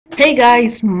Hey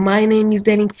guys, my name is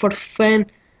Danny for Fun,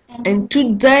 and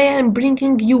today I'm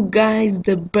bringing you guys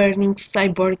the burning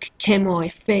cyborg camo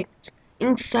effect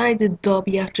inside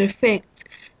Adobe After Effects.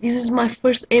 This is my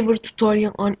first ever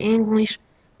tutorial on English.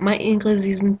 My English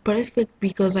isn't perfect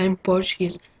because I'm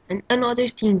Portuguese, and another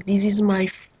thing, this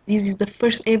is the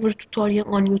first ever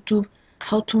tutorial on YouTube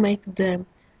how to make the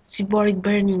cyborg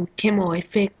burning camo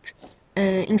effect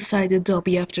inside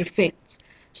Adobe After Effects.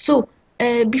 So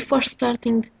before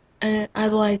starting, I'd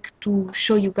like to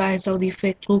show you guys how the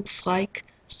effect looks like.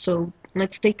 So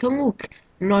let's take a look.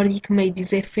 Nordik made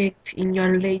this effect in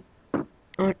your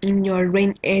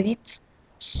rain edit.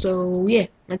 So yeah,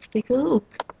 let's take a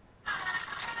look.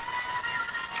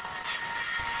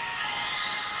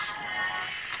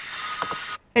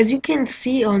 As you can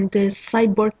see on the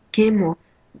cyborg camo,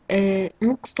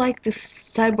 looks like the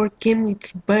cyborg camo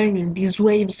it's burning these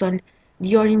waves on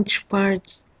the orange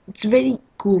parts. It's very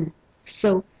cool.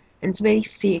 So and it's very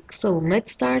sick. So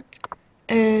let's start.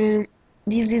 This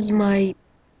is my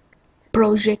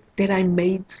project that I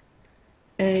made.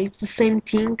 It's the same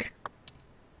thing.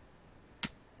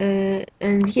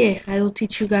 And yeah, I will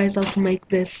teach you guys how to make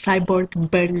the cyborg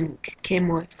burning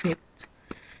camo effect.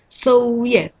 So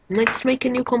yeah, let's make a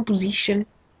new composition.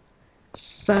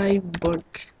 Cyborg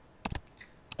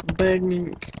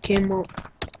burning camo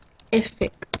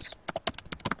effect.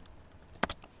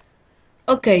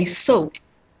 Okay, so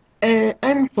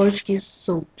I'm Portuguese,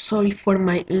 so sorry for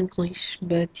my English,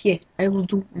 but yeah, I will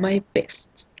do my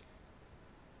best.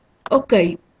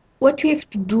 Okay, what you have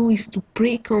to do is to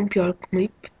pre-comp your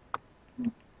clip,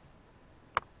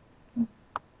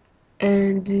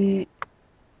 and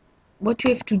what you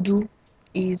have to do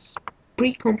is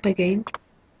pre-comp again,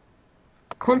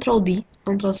 Ctrl D,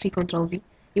 Ctrl C, Ctrl V.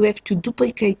 You have to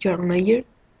duplicate your layer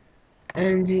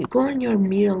and go on your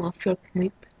mirror of your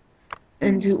clip,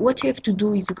 and what you have to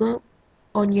do is go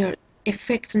on your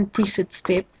effects and presets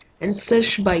tab and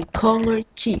search by color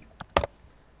key.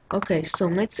 Okay, so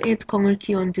let's add color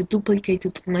key on the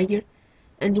duplicated layer,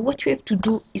 and what you have to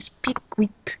do is pick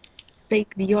whip,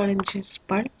 take the oranges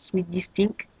parts with this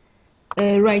thing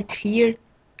right here,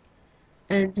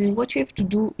 and what you have to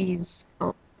do is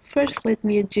first let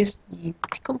me adjust the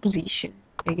composition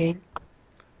again.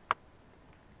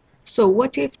 So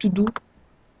what you have to do,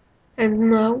 and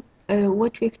now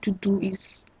what you have to do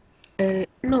is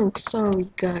no, sorry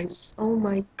guys, oh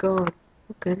my god.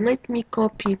 Okay, let me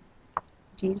copy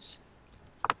this.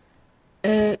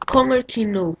 Color key,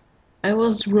 no, I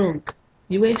was wrong.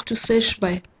 You have to search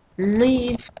by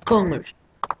leave color.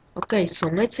 Okay, so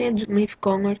let's add leave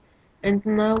color, and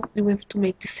now you have to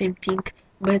make the same thing,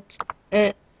 but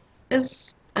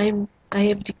as I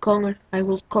have the color, I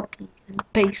will copy and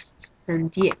paste,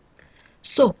 and yeah.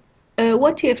 So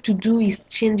what you have to do is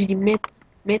change the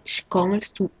match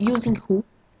colors to using who,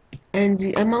 and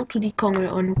the amount to the color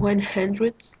on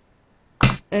 100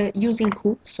 using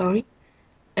who, sorry,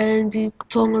 and the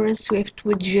tolerance you have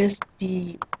to adjust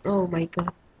the, oh my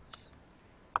god,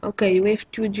 okay, you have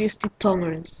to adjust the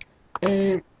tolerance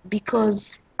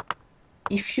because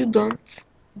if you don't,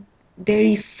 there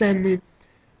is some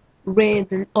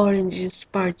red and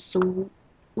orange parts. So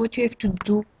what you have to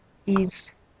do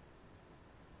is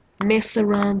mess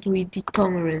around with the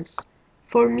tolerance.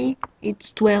 For me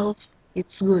it's 12,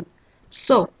 it's good.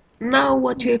 So now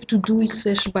what you have to do is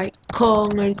search by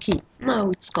color key.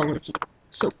 Now it's color key.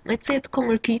 So let's add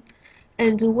color key,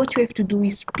 and what you have to do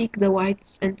is pick the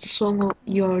whites and solo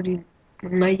your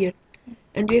layer,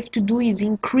 and you have to do is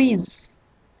increase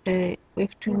we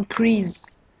have to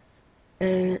increase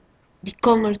the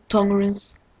color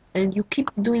tolerance, and you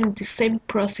keep doing the same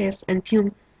process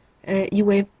until you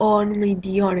have only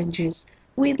the oranges.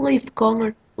 With leaf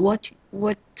color, what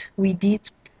we did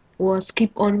was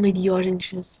keep only the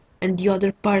oranges and the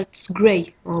other parts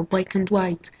gray or black and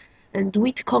white. And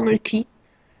with color key,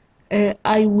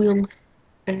 I will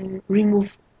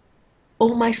remove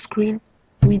all my screen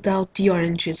without the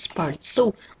oranges part.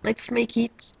 So let's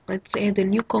add a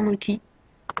new color key,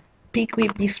 pick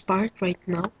with this part right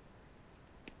now,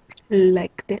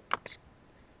 like that,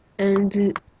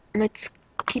 and let's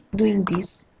keep doing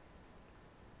this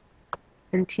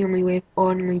until we have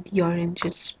only the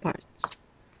oranges parts.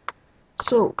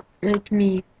 So let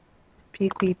me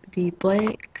pick with the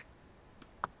black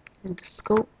and the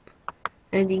scope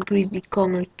and increase the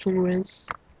color tolerance,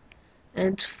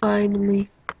 and finally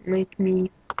let me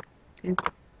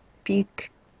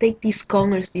take these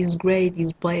colors, these gray,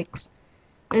 these blacks,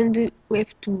 and we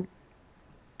have to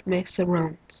mess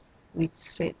around with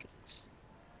settings.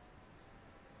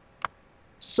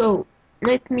 So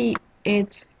let me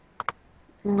add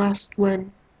last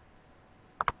one,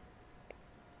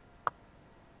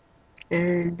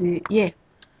 And yeah,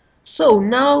 so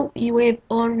now you have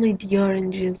only the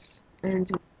oranges,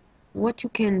 and what you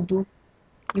can do,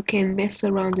 you can mess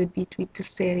around a bit with the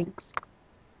settings,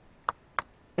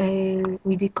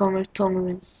 with the color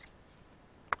tolerance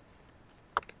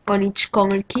on each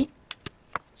color key.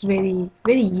 It's very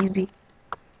easy,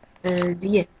 and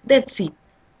yeah, that's it.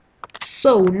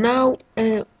 So now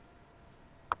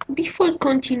before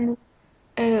continue,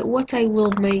 what I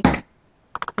will make,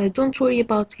 don't worry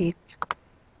about it.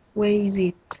 Where is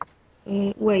it?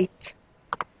 Wait,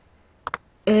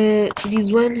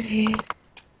 this one here.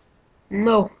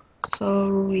 No,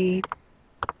 sorry.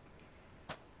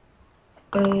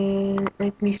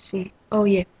 Let me see. Oh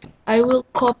yeah, I will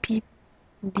copy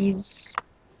this,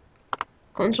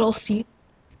 Control C,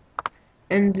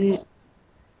 and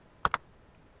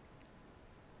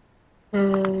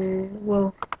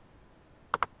well,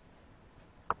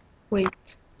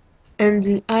 wait,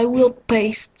 and I will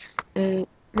paste.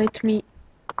 Let me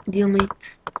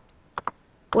delete.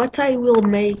 What I will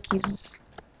make is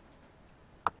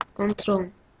Control.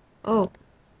 Oh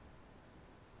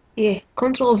yeah,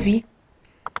 Control V.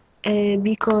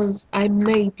 Because I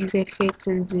made this effect,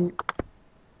 and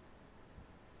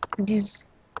these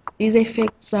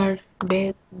effects are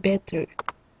better.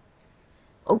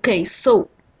 Okay, so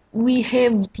we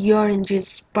have the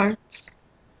oranges parts,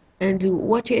 and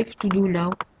what you have to do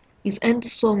now is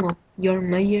unsolo your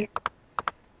layer.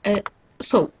 Uh,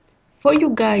 so, for you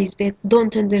guys that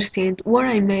don't understand, what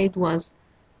I made was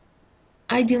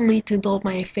I deleted all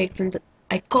my effects and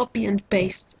I copy and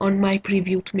paste on my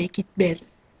preview to make it better.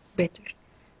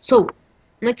 So,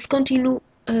 let's continue.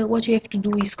 What you have to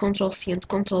do is Ctrl C and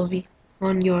Ctrl V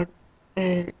on your,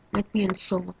 let me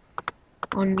unsolo,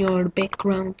 on your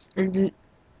background, and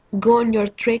go on your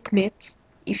track mat.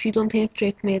 If you don't have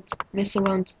track mat, mess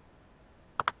around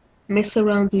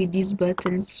with these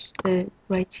buttons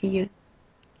right here.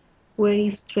 Where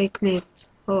is track mat?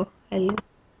 Oh, hello.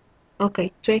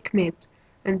 Okay, track mat.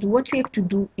 And what you have to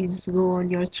do is go on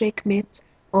your track mat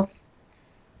of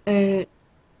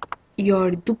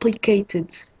your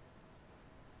duplicated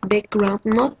background,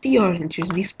 not the oranges.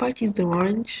 This part is the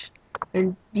orange,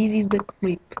 and this is the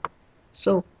clip.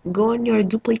 So go on your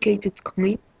duplicated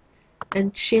clip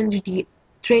and change the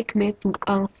track mat to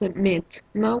alpha mat.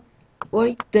 Now what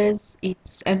it does,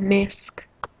 it's a mask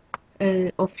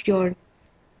of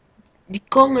the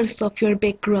colors of your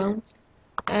background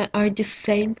are the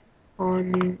same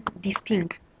on this thing.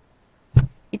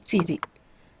 It's easy.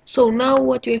 So now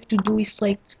what you have to do is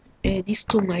select these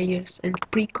two layers and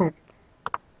pre-comp.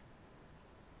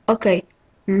 Okay,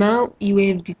 now you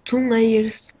have the two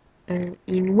layers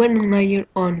in one layer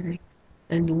only.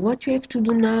 And what you have to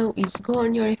do now is go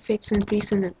on your effects and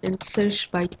preset and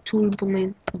search by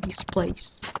turbulent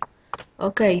displays.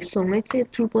 Okay, so let's say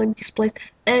turbulent displays,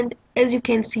 and as you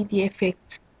can see the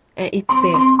effect, it's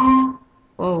there.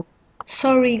 Oh,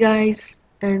 sorry guys.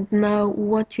 And now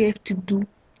what you have to do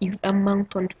is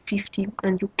amount on 50,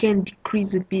 and you can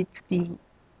decrease a bit the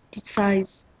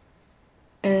size.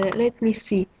 Let me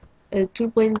see.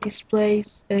 Turbulent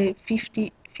displays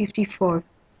 50, 54.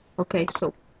 Okay,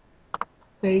 so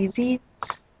where is it?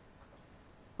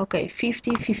 Okay,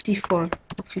 50, 54, or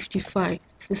 55.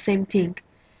 It's the same thing.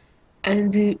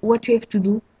 And what you have to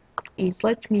do is,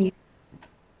 let's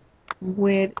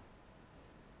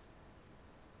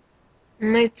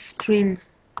trim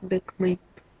the clip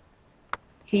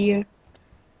here.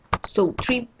 So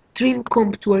trim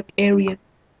comp to work area.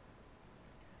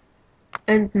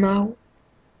 And now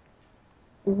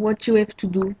what you have to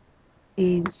do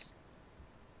is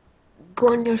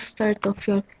go on your start of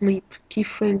your clip,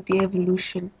 keyframe the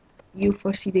evolution. You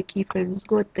foresee the keyframes,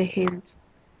 go at the hand,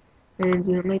 and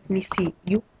let me see,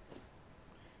 you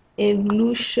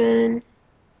evolution,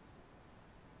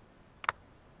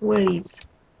 where is?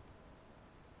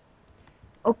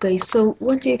 Okay, so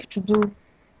what you have to do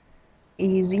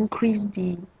is increase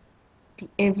the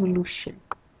evolution.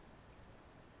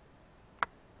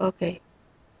 Okay,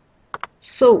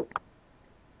 so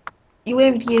you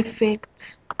have the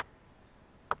effect,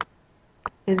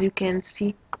 as you can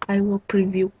see. I will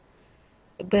preview,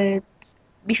 but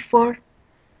before,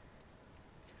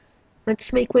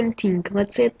 let's make one thing.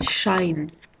 Let's add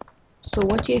shine. So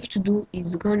what you have to do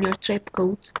is go on your trap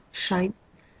code, shine.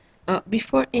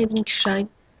 Before adding shine,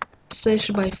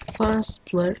 search by fast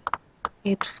blur,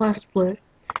 add fast blur,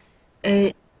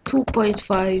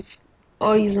 2.5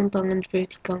 horizontal and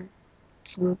vertical.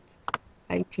 It's good,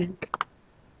 I think.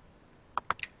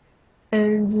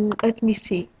 And let me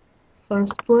see,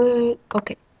 fast blur.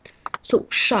 Okay, so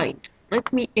shine.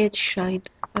 Let me add shine.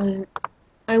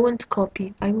 I won't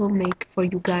copy. I will make for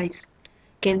you guys.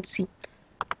 Can see.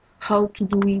 how to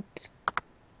do it,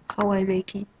 how I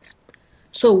make it.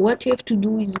 So what you have to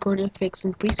do is go on effects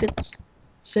and presets,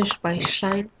 search by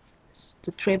shine, it's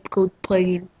the trap code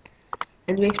plugin,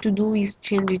 and what you have to do is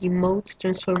change the mode,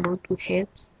 transfer mode to head,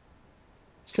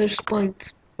 search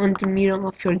point on the mirror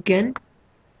of your gun,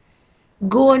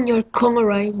 go on your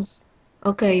camera eyes.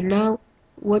 Okay, now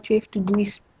what you have to do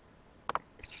is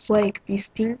select this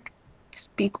thing, this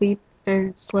big whip,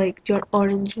 and select your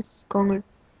oranges color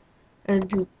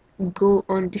and go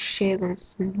on the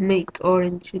shadows and make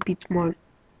orange a bit more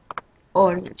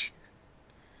orange,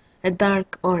 a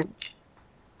dark orange.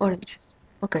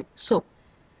 Okay, so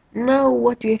now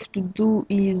what you have to do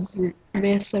is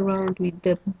mess around with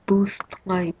the boost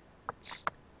lights,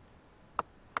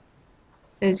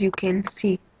 as you can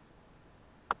see.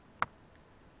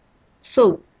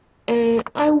 So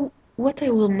what I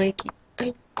will make it,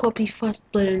 I copy fast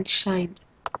blur and shine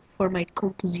for my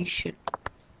composition,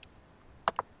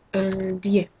 and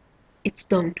yeah, it's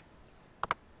done.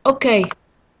 Okay,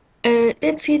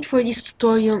 that's it for this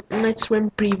tutorial. Let's run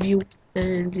preview,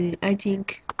 and I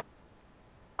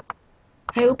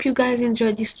hope you guys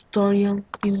enjoyed this tutorial.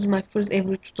 This is my first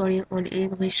ever tutorial on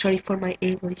English. Sorry for my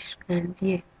English, and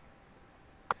yeah.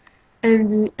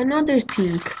 And another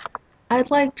thing, I'd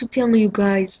like to tell you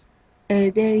guys,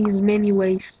 there is many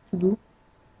ways to do,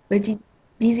 but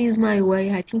this is my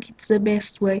way. I think it's the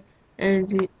best way,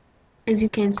 and as you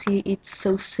can see, it's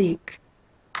so sick.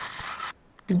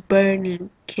 The burning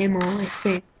camo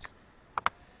effect.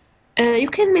 You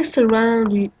can mess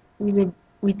around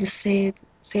with the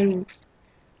settings.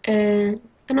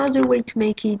 Another way to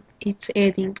make it's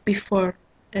adding before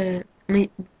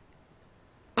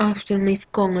after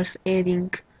leaf commerce,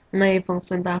 adding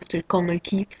levels and after color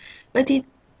key, but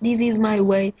this is my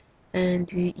way,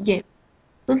 and yeah,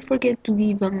 don't forget to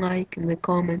leave a like in the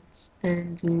comments,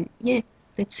 and yeah,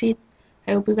 that's it.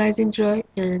 I hope you guys enjoy,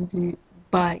 and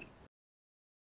bye.